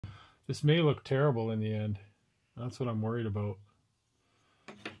This may look terrible in the end. That's what I'm worried about.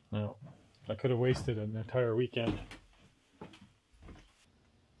 Now, I could have wasted an entire weekend.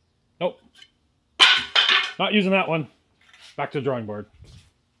 Nope. Not using that one. Back to the drawing board.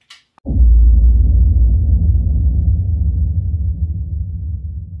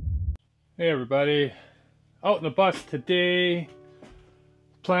 Hey everybody. Out in the bus today.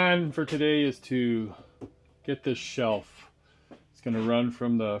 Plan for today is to get this shelf. It's going to run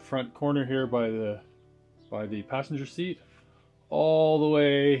from the front corner here by the passenger seat all the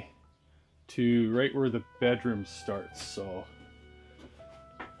way to right where the bedroom starts. So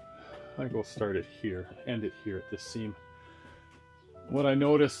I think we'll start it here, end it here at this seam. What I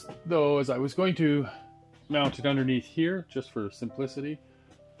noticed though is I was going to mount it underneath here just for simplicity,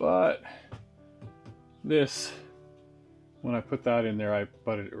 but this, when I put that in there, I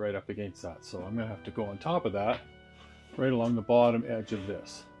butted it right up against that. So I'm gonna have to go on top of that, right along the bottom edge of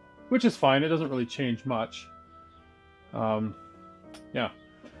this, which is fine. It doesn't really change much. Yeah.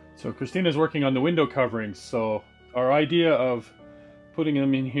 So Christina's working on the window coverings. So our idea of putting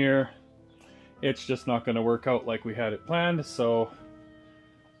them in here, it's just not going to work out like we had it planned. So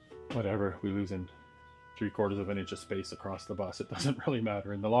whatever, we lose in 3/4 of an inch of space across the bus. It doesn't really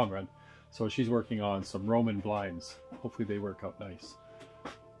matter in the long run. So she's working on some Roman blinds. Hopefully they work out nice.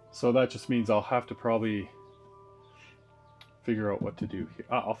 So that just means I'll have to probably figure out what to do here.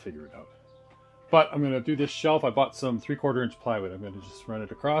 I'll figure it out. But I'm going to do this shelf. I bought some 3/4 inch plywood. I'm going to just run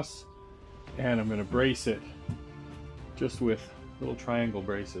it across and I'm going to brace it just with little triangle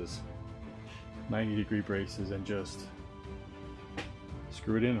braces, 90-degree braces, and just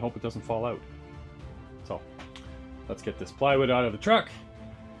screw it in and hope it doesn't fall out. So let's get this plywood out of the truck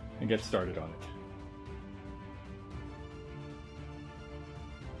and get started on it.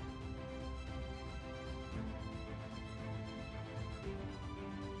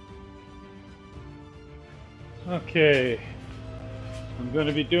 Okay, I'm going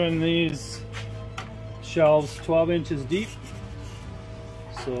to be doing these shelves 12 inches deep.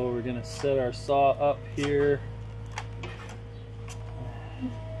 So we're going to set our saw up here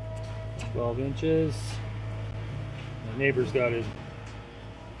 12 inches. My neighbor's got his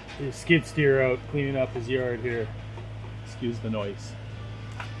skid steer out cleaning up his yard here. Excuse the noise.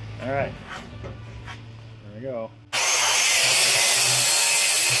 All right, there we go.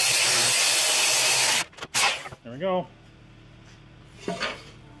 There we go.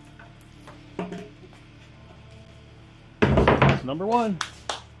 That's number one.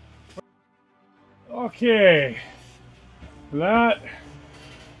 Okay, that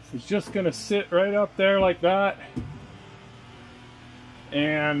is just gonna sit right up there like that,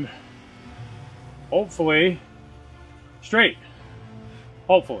 and hopefully straight.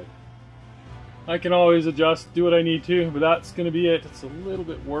 Hopefully. I can always adjust, do what I need to, but that's gonna be it. It's a little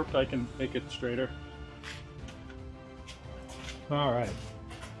bit warped. I can make it straighter. All right,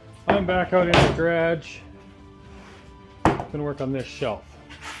 I'm back out in the garage. Gonna work on this shelf.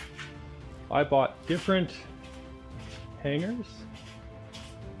 I bought different hangers.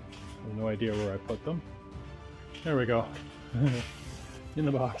 I have no idea where I put them. There we go. In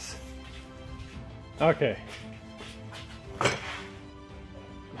the box. Okay.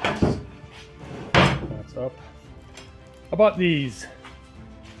 That's up. I bought these.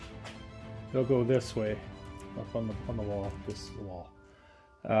 They'll go this way, up on the wall, this wall.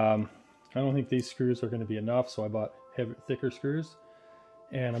 I don't think these screws are going to be enough, so I bought thicker screws.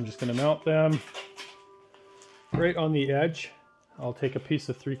 And I'm just going to mount them right on the edge. I'll take a piece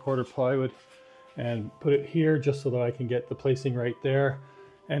of 3/4 plywood and put it here just so that I can get the placing right there.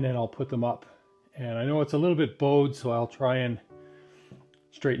 And then I'll put them up. And I know it's a little bit bowed, so I'll try and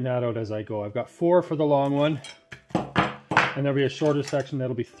straighten that out as I go. I've got 4 for the long one. And there'll be a shorter section,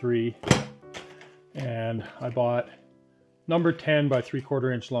 that'll be 3. And I bought number 10 by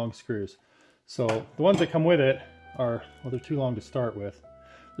 3/4 inch long screws. So the ones that come with it are, well, they're too long to start with.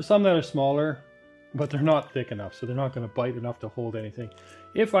 There's some that are smaller, but they're not thick enough, so they're not going to bite enough to hold anything.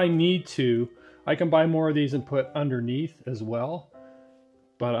 If I need to, I can buy more of these and put underneath as well,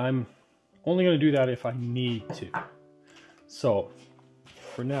 but I'm only going to do that if I need to. So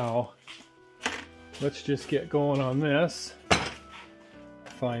for now, let's just get going on this.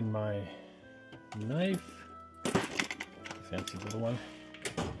 Find my knife, fancy little one,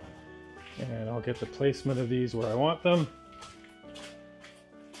 and I'll get the placement of these where I want them.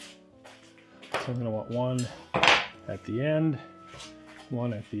 So I'm going to want one at the end,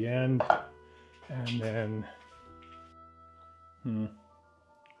 one at the end, and then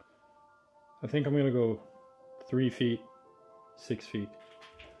I think I'm going to go 3 feet, 6 feet.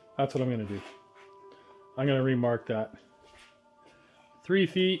 That's what I'm going to do. I'm going to remark that 3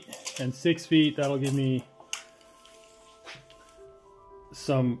 feet and 6 feet. That'll give me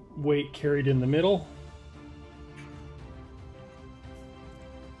some weight carried in the middle.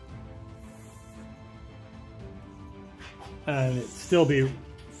 And it'd still be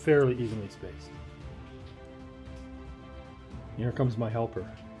fairly evenly spaced. Here comes my helper.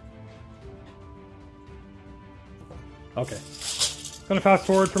 Okay, gonna fast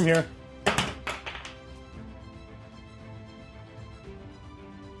forward from here.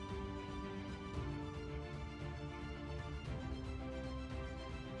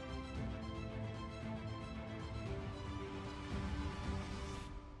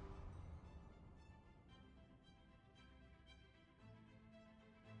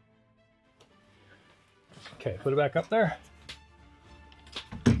 Okay, put it back up there.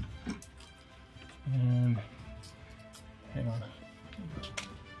 And hang on.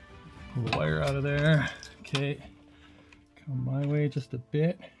 Pull the wire out of there. Okay. Come my way just a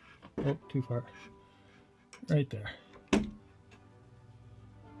bit. Oh, too far. Right there.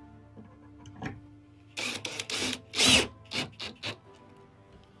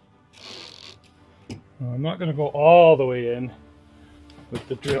 Well, I'm not going to go all the way in with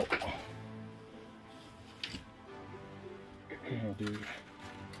the drill. I'll do.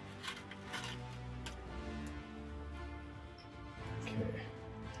 Okay.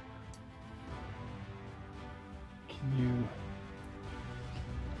 Can you?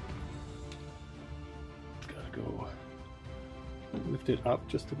 Gotta go lift it up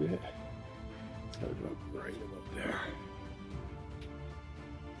just a bit. Gotta go up right about there.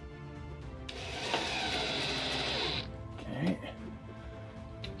 Okay.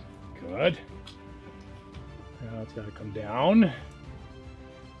 Good. Now it's got to come down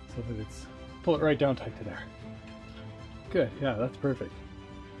so that it's, pull it right down tight to there. Good, yeah, that's perfect.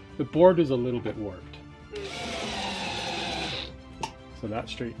 The board is a little bit warped, so that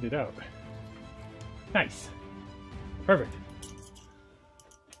straightened it out. Nice. Perfect.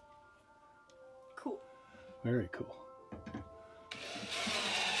 Cool. Very cool.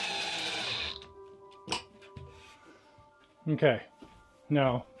 Okay,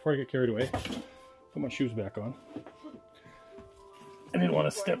 now before I get carried away, put my shoes back on. I didn't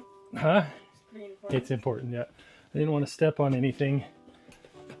want to step, huh? It's important, yeah. I didn't want to step on anything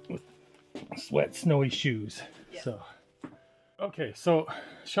with wet, snowy shoes. Yeah. So, okay, so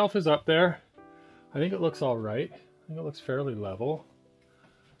shelf is up there. I think it looks all right. I think it looks fairly level.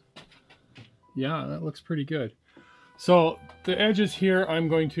 Yeah, that looks pretty good. So the edges here I'm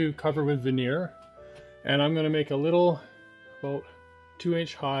going to cover with veneer, and I'm going to make a little, about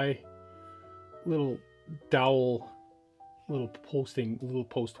 2-inch high, little dowel, little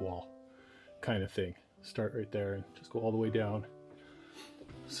post wall kind of thing. Start right there and just go all the way down.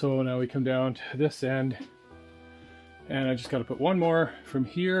 So now we come down to this end, and I just got to put one more from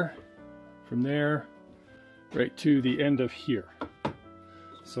here, from there, right to the end of here.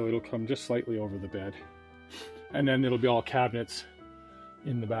 So it'll come just slightly over the bed, and then it'll be all cabinets.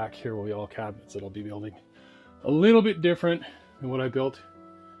 In the back here will be all cabinets that I'll be building. A little bit different than what I built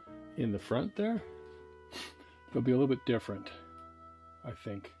in the front there. It'll be a little bit different, I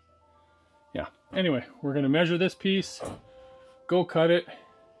think. Yeah, anyway, we're going to measure this piece, go cut it,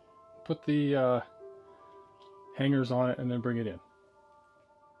 put the hangers on it, and then bring it in.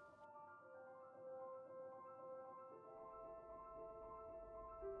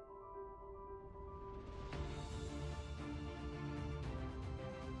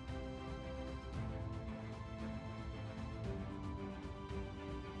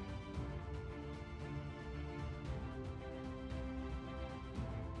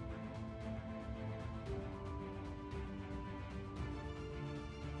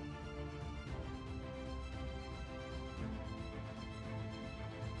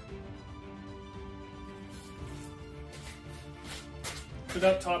 For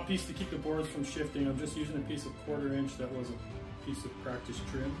that top piece, to keep the boards from shifting, I'm just using a piece of 1/4 inch that was a piece of practice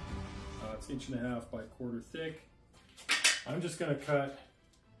trim. It's 1.5 inches by 1/4 thick. I'm just going to cut,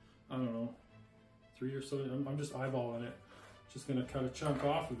 I don't know, 3 or so. I'm just eyeballing it. Just going to cut a chunk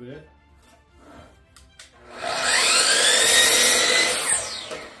off of it.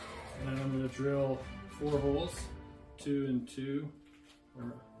 And then I'm going to drill 4 holes, 2 and 2,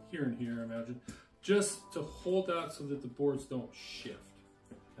 or here and here, I imagine, just to hold that so that the boards don't shift.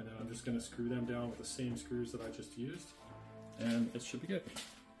 And then I'm just going to screw them down with the same screws that I just used, and it should be good.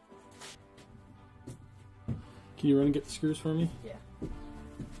 Can you run and get the screws for me? Yeah. So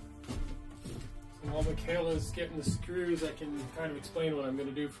while Michaela's getting the screws, I can kind of explain what I'm going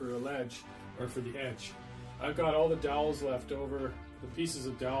to do for a ledge, or for the edge. I've got all the dowels left over, the pieces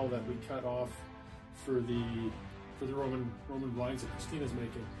of dowel that we cut off for the Roman blinds that Christina's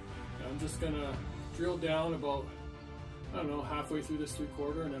making. I'm just gonna drill down about, I don't know, halfway through this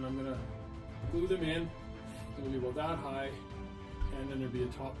 3/4, and then I'm gonna glue them in. It'll be about that high, and then there'll be a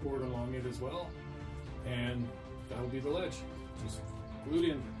top board along it as well, and that'll be the ledge, just glued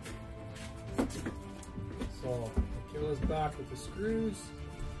in. So Kayla's back with the screws.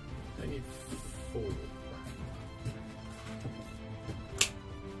 I need 4.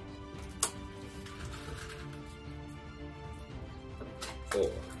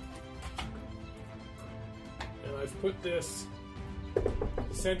 And I've put this,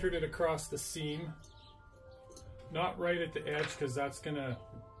 centered it across the seam, not right at the edge, because that's gonna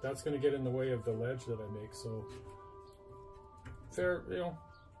get in the way of the ledge that I make. So fair, you know,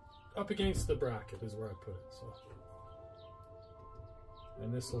 up against the bracket is where I put it. So,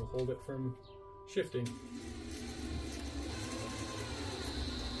 and this will hold it from shifting.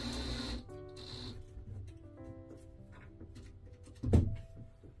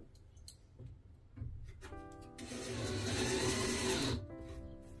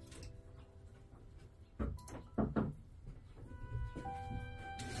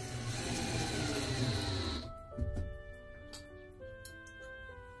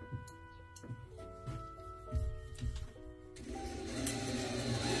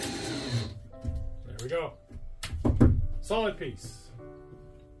 There we go. Solid piece.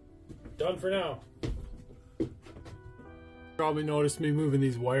 Done for now. Probably noticed me moving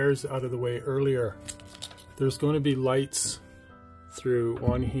these wires out of the way earlier. There's going to be lights through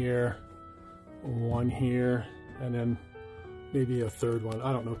one here, and then maybe a third one.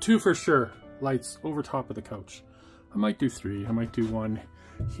 I don't know. 2 for sure. Lights over top of the couch. I might do 3. I might do 1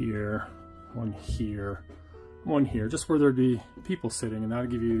 here, 1 here, 1 here, just where there'd be people sitting, and that'll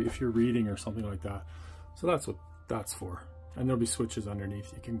give you, if you're reading or something like that. So that's what that's for. And there'll be switches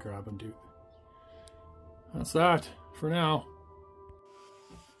underneath you can grab and do. That's that for now.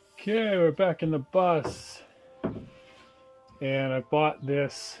 Okay, we're back in the bus. And I bought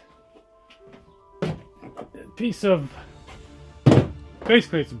this piece of,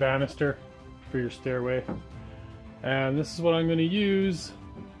 basically it's a banister for your stairway. And this is what I'm going to use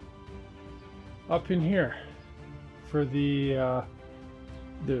up in here for the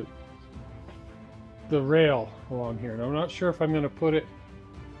rail along here. And I'm not sure if I'm going to put it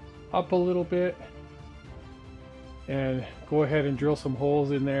up a little bit and go ahead and drill some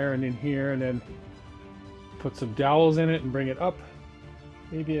holes in there and in here, and then put some dowels in it and bring it up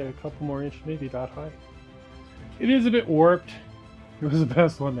maybe a couple more inches, maybe that high. It is a bit warped. It was the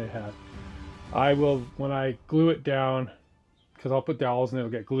best one they had. I will, when I glue it down, because I'll put dowels and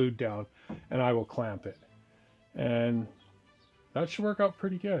it'll get glued down, and I will clamp it, and that should work out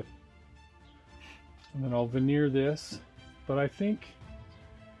pretty good. And then I'll veneer this, but I think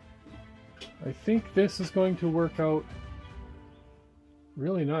this is going to work out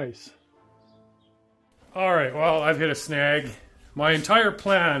really nice. All right, well, I've hit a snag. My entire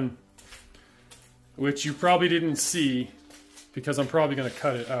plan, which you probably didn't see because I'm probably going to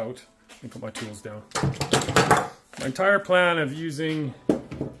cut it out. Let me put my tools down. My entire plan of using,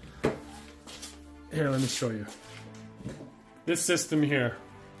 here, let me show you. This system here,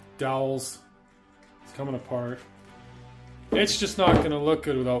 dowels, it's coming apart. It's just not going to look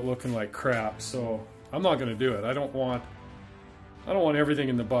good without looking like crap, so I'm not going to do it. I don't want everything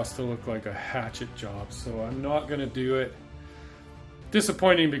in the bus to look like a hatchet job, so I'm not going to do it.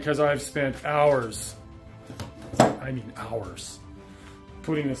 Disappointing because I've spent hours, I mean hours,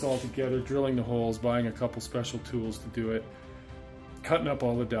 putting this all together, drilling the holes, buying a couple special tools to do it, cutting up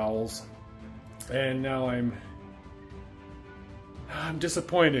all the dowels, and now I'm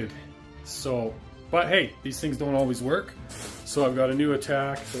disappointed. So, but hey, these things don't always work. So I've got a new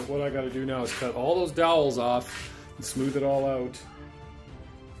attack. So what I got to do now is cut all those dowels off and smooth it all out.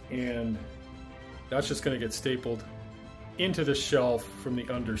 And that's just going to get stapled into the shelf from the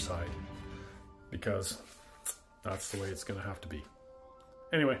underside, because that's the way it's going to have to be.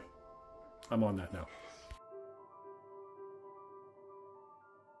 Anyway, I'm on that now.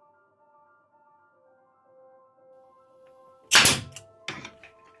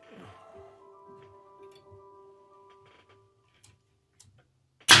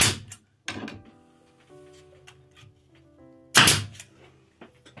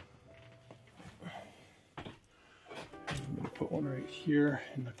 Put one right here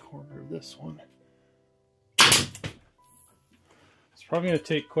in the corner of this one. It's probably going to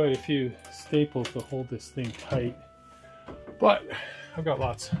take quite a few staples to hold this thing tight, but I've got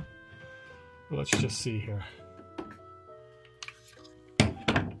lots. Let's just see here.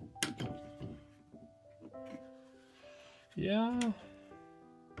 Yeah.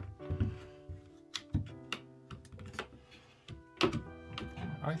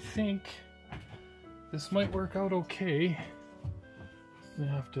 I think this might work out okay. I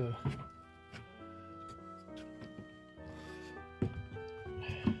have to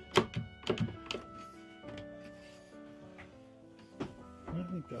I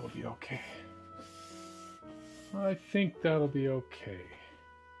think that'll be okay. I think that'll be okay.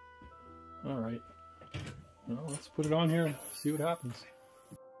 All right. Well, let's put it on here and see what happens.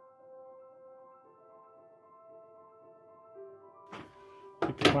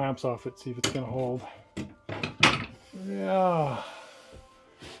 Take the clamps off it, see if it's going to hold. Yeah.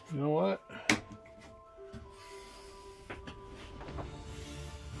 You know what?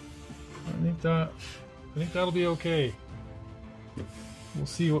 I think that'll be okay. We'll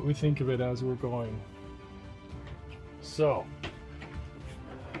see what we think of it as we're going. So,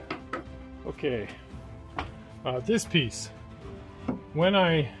 okay. This piece, when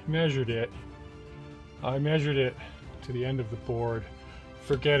I measured it to the end of the board,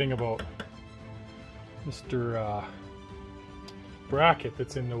 forgetting about Mr. Bracket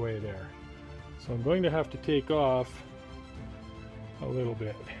that's in the way there. So I'm going to have to take off a little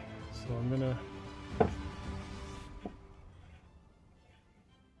bit. So I'm gonna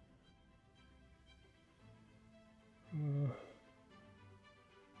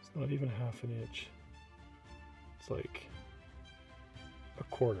it's not even half an inch. It's like a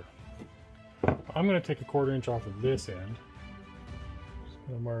quarter. I'm going to take a 1/4 inch off of this end. Just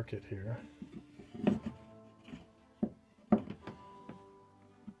going to mark it here.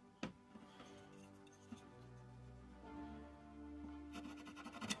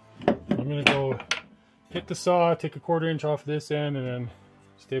 I'm going to go hit the saw, take a 1/4 inch off this end, and then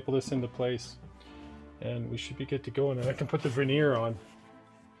staple this into place. And we should be good to go, and then I can put the veneer on.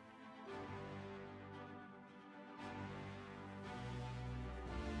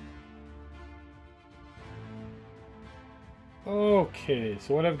 Okay,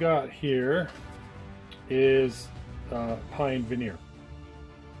 so what I've got here is pine veneer.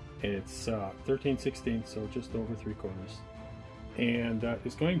 It's 13/16, so just over 3/4. And that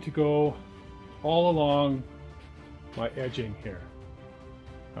is going to go all along my edging here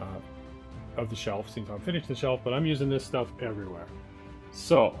of the shelf, since I'm finishing the shelf, but I'm using this stuff everywhere.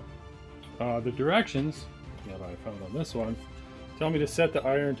 So the directions that I found on this one tell me to set the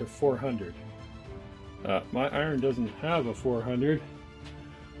iron to 400. My iron doesn't have a 400,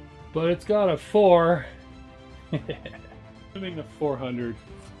 but it's got a 4. Assuming the 400,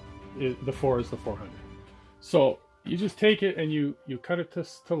 the 4 is the 400. So you just take it and you cut it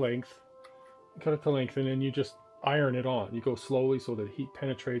to length, and then you just iron it on. You go slowly so that heat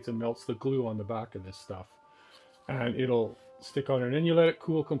penetrates and melts the glue on the back of this stuff, and it'll stick on it. And then you let it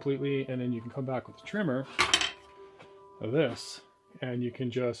cool completely, and then you can come back with a trimmer of this, and you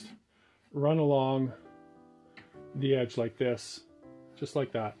can just run along the edge like this, just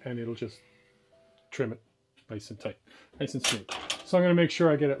like that, and it'll just trim it nice and tight, nice and smooth. So I'm going to make sure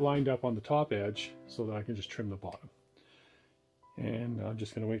I get it lined up on the top edge so that I can just trim the bottom. And I'm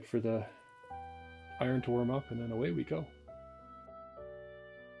just going to wait for the iron to warm up, and then away we go.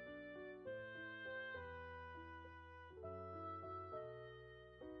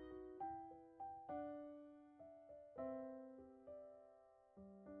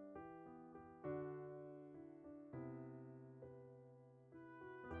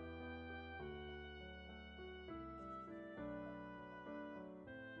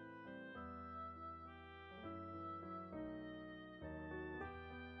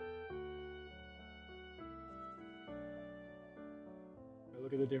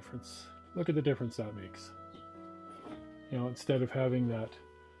 Look at the difference. Look at the difference that makes. You know, instead of having that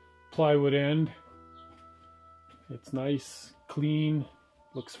plywood end, it's nice, clean,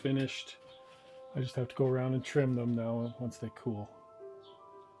 looks finished. I just have to go around and trim them now once they cool,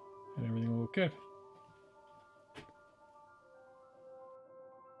 and everything will look good.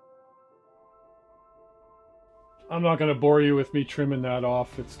 I'm not going to bore you with me trimming that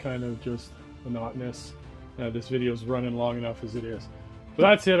off. It's kind of just monotonous. This video is running long enough as it is. But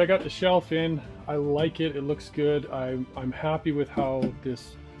that's it. I got the shelf in. I like it. It looks good. I'm happy with how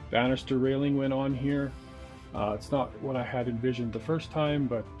this banister railing went on here. It's not what I had envisioned the first time,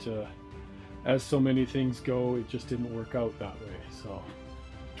 but as so many things go, it just didn't work out that way. So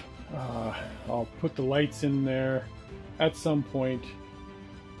I'll put the lights in there at some point,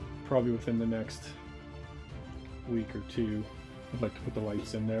 probably within the next week or two. I'd like to put the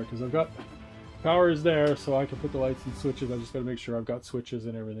lights in there because I've got power is there, so I can put the lights and switches. I just got to make sure I've got switches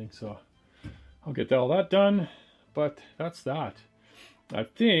and everything, so I'll get all that done. But that's that. I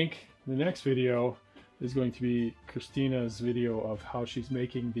think the next video is going to be Christina's video of how she's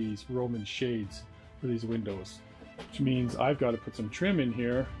making these Roman shades for these windows. which means I've got to put some trim in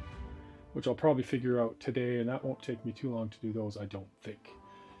here, which I'll probably figure out today, and that won't take me too long to do those, I don't think.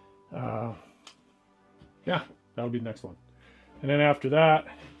 Yeah, that'll be the next one. And then after that,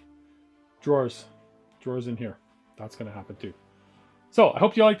 drawers in here. That's going to happen too. So I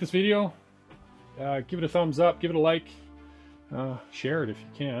hope you like this video. Give it a thumbs up, give it a like, share it if you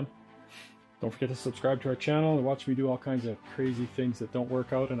can. Don't forget to subscribe to our channel and watch me do all kinds of crazy things that don't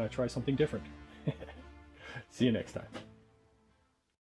work out and I try something different. See you next time.